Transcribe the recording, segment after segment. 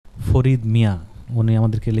ফরিদ মিয়া, উনি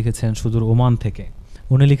আমাদেরকে লিখেছেন সুদূর ওমান থেকে।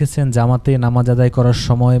 উনি লিখেছেন, জামাতে নামাজ আদায় করার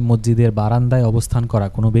সময় মসজিদের বারান্দায় অবস্থান করা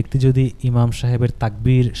কোনো ব্যক্তি যদি ইমাম সাহেবের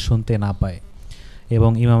তাকবীর শুনতে না পায়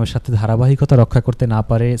এবং ইমামের সাথে ধারাবাহিকতা রক্ষা করতে না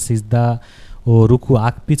পারে, সিজদা ও রুকু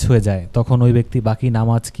আকপিছ হয়ে যায়, তখন ওই ব্যক্তি বাকি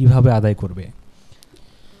নামাজ কিভাবে আদায় করবে?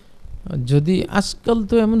 যদি আজকাল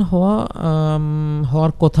তো এমন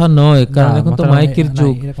হওয়ার কথা নয়, কারণ এখন তো মাইকের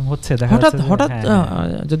যুগ, হঠাৎ হঠাৎ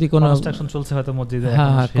যদি কোনো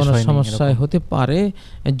কোনো সমস্যায় হতে পারে,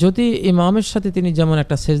 যদি ইমামের সাথে তিনি যেমন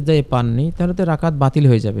একটা সেজদায় পাননি, তাহলে তো রাকাত বাতিল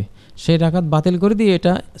হয়ে যাবে। সেই রাকাত বাতিল করে দিয়ে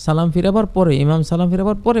এটা সালাম ফিরাবার পরে, ইমাম সালাম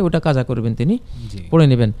ফিরাবার পরে ওটা কাজা করবেন, তিনি পড়ে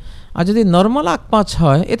নেবেন। আর যদি নর্মাল আকপাঁচ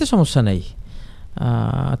হয়, এতে সমস্যা নেই।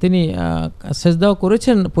 তিনি সেজদাও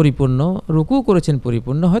করেছেন পরিপূর্ণ, রুকু করেছেন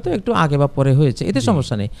পরিপূর্ণ, হয়তো একটু আগে বা পরে হয়েছে, এতে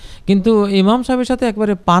সমস্যা নেই। কিন্তু ইমাম সাহেবের সাথে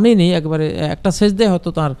একবারে পানিনি, একবারে একটা সেজদায় হয়তো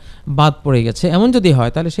তার বাদ পড়ে গেছে, এমন যদি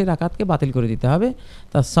হয়, তাহলে সেই রাকাতকে বাতিল করে দিতে হবে।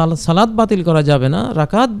 তার সালাত বাতিল করা যাবে না,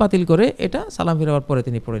 রাকাত বাতিল করে এটা সালাম ফিরাবার পরে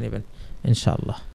তিনি পড়ে নেবেন ইনশাআল্লাহ।